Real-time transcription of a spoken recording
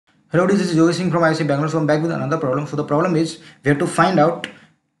Hello, this is Yogesh Singh from IISc Bangalore. So I'm back with another problem. So the problem is we have to find out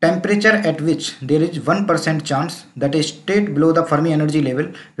temperature at which there is 1% chance that a state below the Fermi energy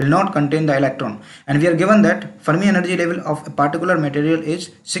level will not contain the electron. And we are given that Fermi energy level of a particular material is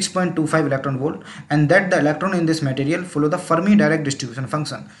 6.25 electron volt, and that the electron in this material follow the Fermi direct distribution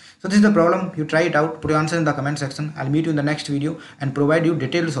function. So this is the problem. You try it out. Put your answer in the comment section. I'll meet you in the next video and provide you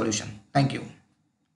detailed solution. Thank you.